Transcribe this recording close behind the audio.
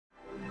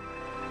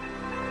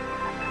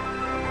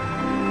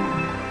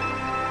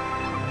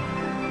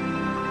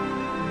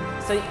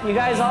So you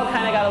guys all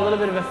kind of got a little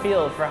bit of a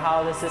feel for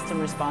how the system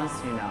responds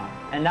to you now.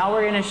 And now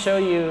we're going to show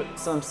you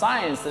some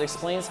science that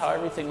explains how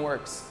everything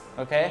works,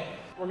 okay?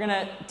 We're going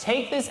to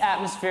take this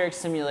atmospheric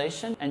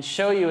simulation and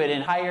show you it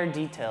in higher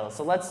detail.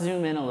 So let's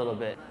zoom in a little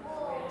bit.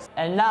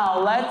 And now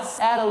let's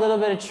add a little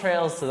bit of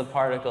trails to the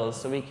particles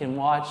so we can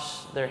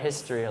watch their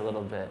history a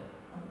little bit.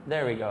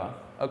 There we go.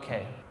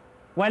 Okay.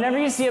 Whenever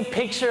you see a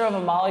picture of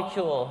a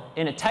molecule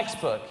in a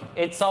textbook,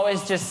 it's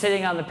always just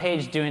sitting on the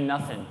page doing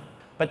nothing.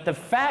 But the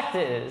fact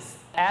is,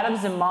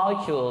 atoms and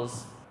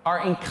molecules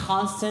are in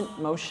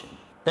constant motion.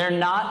 They're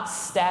not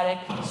static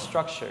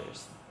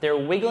structures. They're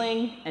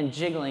wiggling and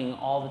jiggling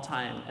all the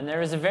time. And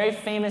there was a very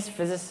famous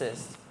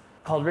physicist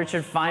called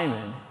Richard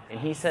Feynman, and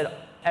he said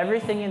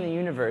everything in the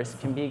universe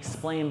can be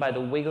explained by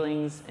the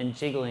wigglings and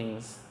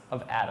jigglings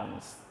of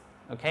atoms.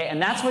 Okay?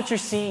 And that's what you're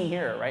seeing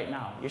here right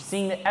now. You're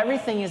seeing that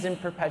everything is in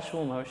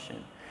perpetual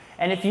motion.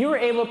 And if you were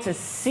able to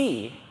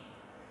see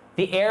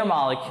the air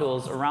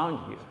molecules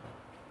around you,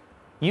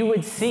 you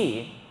would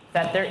see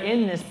that they're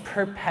in this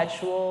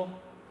perpetual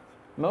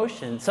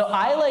motion. So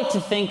I like to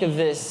think of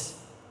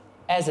this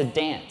as a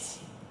dance.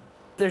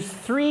 There's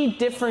 3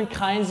 different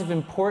kinds of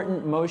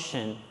important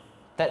motion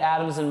that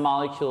atoms and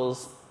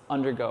molecules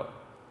undergo.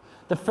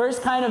 The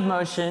first kind of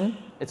motion,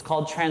 it's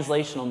called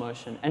translational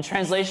motion. And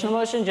translational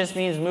motion just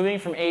means moving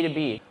from A to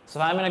B. So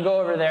if I'm going to go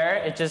over there,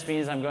 it just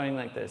means I'm going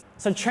like this.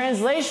 So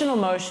translational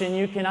motion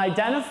you can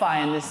identify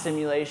in this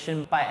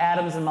simulation by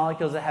atoms and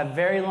molecules that have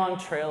very long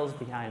trails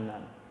behind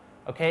them.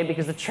 Okay?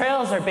 Because the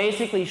trails are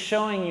basically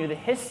showing you the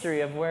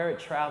history of where it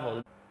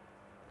traveled.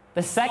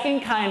 The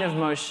second kind of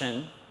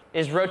motion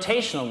is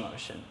rotational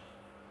motion.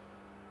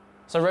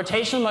 So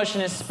rotational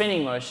motion is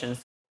spinning motion.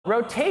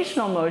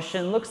 Rotational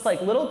motion looks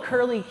like little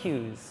curly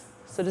cues.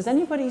 So does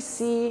anybody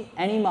see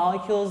any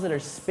molecules that are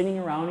spinning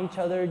around each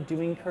other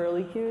doing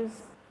curly cues?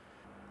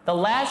 The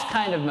last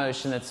kind of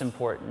motion that's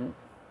important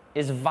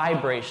is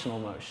vibrational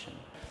motion.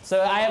 So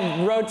I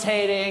am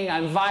rotating,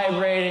 I'm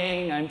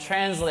vibrating, I'm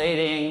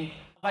translating.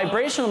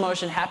 Vibrational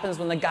motion happens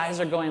when the guys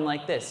are going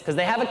like this, because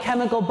they have a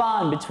chemical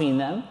bond between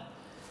them,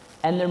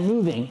 and they're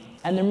moving,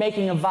 and they're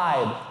making a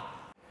vibe.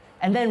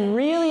 And then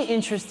really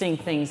interesting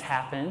things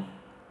happen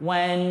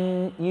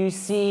when you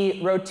see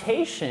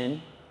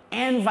rotation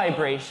and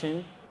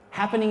vibration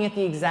happening at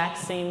the exact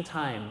same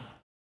time.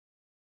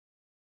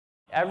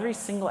 Every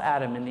single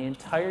atom in the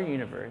entire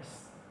universe,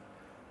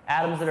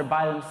 atoms that are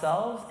by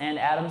themselves and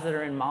atoms that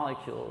are in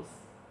molecules,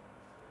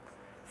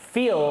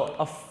 feel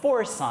a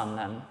force on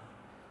them.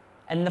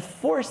 And the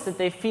force that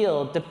they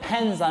feel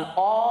depends on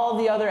all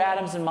the other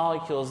atoms and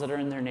molecules that are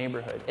in their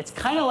neighborhood. It's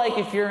kind of like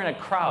if you're in a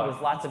crowd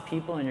with lots of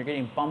people and you're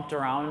getting bumped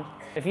around.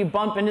 If you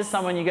bump into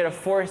someone, you get a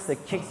force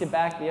that kicks you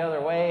back the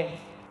other way.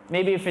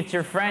 Maybe if it's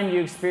your friend,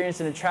 you experience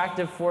an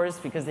attractive force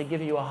because they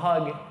give you a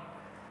hug.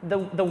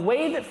 The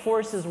way that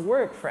forces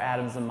work for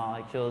atoms and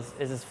molecules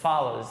is as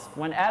follows.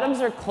 When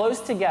atoms are close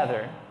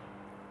together,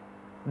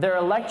 their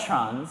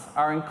electrons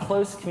are in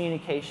close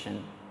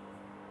communication.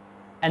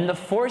 And the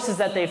forces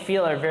that they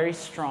feel are very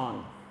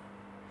strong.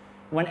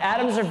 When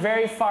atoms are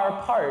very far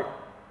apart,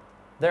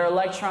 their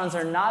electrons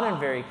are not in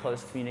very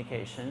close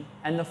communication,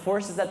 and the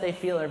forces that they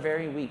feel are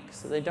very weak,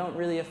 so they don't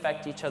really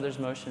affect each other's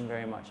motion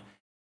very much.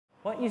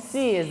 What you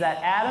see is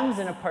that atoms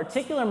in a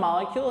particular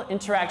molecule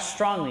interact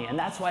strongly, and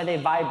that's why they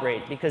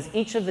vibrate, because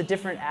each of the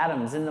different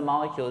atoms in the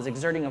molecule is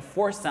exerting a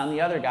force on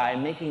the other guy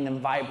and making them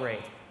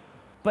vibrate.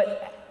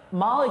 But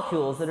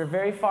molecules that are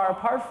very far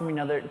apart from each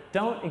other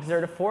don't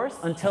exert a force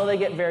until they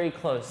get very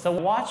close. So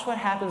watch what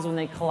happens when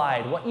they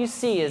collide. What you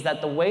see is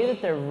that the way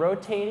that they're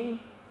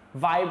rotating,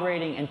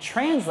 vibrating, and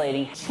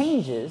translating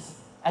changes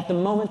at the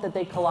moment that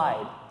they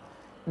collide.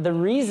 The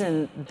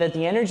reason that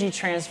the energy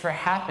transfer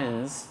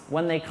happens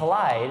when they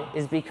collide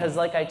is because,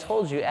 like I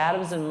told you,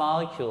 atoms and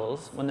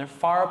molecules, when they're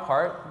far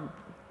apart,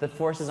 the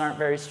forces aren't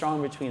very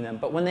strong between them.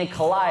 But when they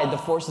collide, the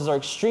forces are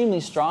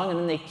extremely strong, and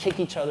then they kick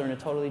each other in a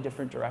totally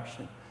different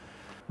direction.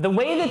 The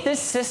way that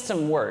this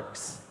system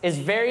works is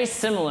very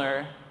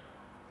similar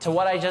to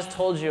what I just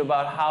told you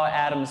about how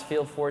atoms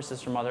feel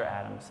forces from other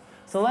atoms.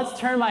 So let's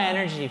turn my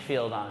energy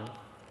field on.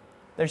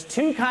 There's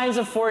 2 kinds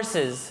of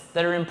forces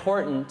that are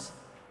important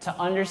to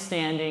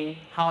understanding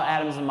how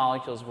atoms and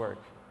molecules work.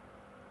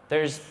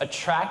 There's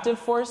attractive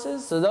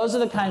forces, so those are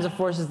the kinds of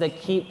forces that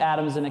keep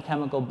atoms in a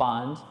chemical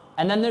bond.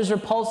 And then there's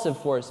repulsive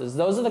forces.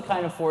 Those are the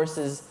kind of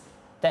forces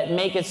that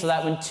make it so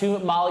that when 2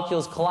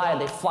 molecules collide,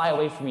 they fly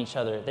away from each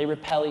other. They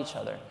repel each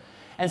other.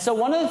 And so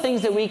one of the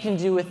things that we can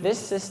do with this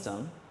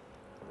system,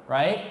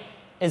 right,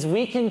 is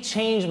we can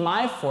change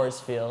my force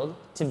field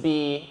to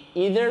be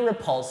either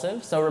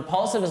repulsive. So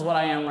repulsive is what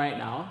I am right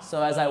now.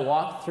 So as I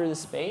walk through the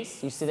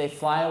space, you see they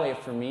fly away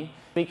from me.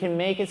 We can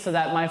make it so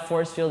that my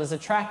force field is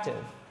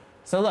attractive.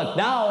 So look,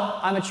 now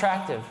I'm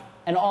attractive.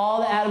 And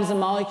all the atoms and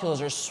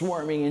molecules are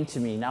swarming into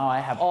me. Now I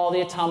have all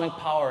the atomic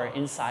power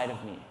inside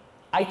of me.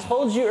 I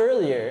told you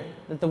earlier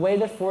that the way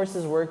that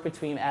forces work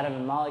between atoms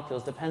and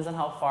molecules depends on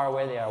how far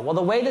away they are. Well,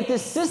 the way that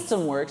this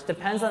system works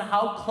depends on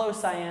how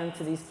close I am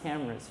to these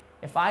cameras.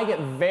 If I get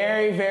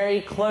very, very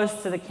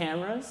close to the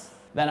cameras,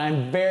 then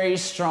I'm very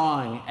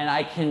strong and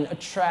I can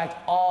attract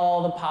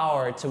all the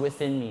power to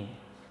within me.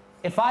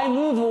 If I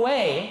move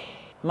away,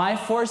 my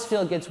force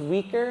field gets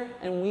weaker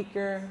and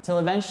weaker till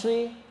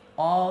eventually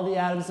all the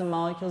atoms and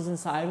molecules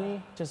inside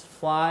me just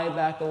fly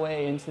back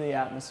away into the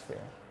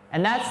atmosphere.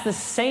 And that's the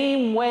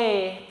same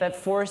way that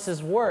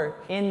forces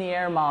work in the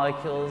air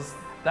molecules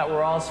that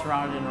we're all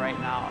surrounded in right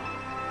now.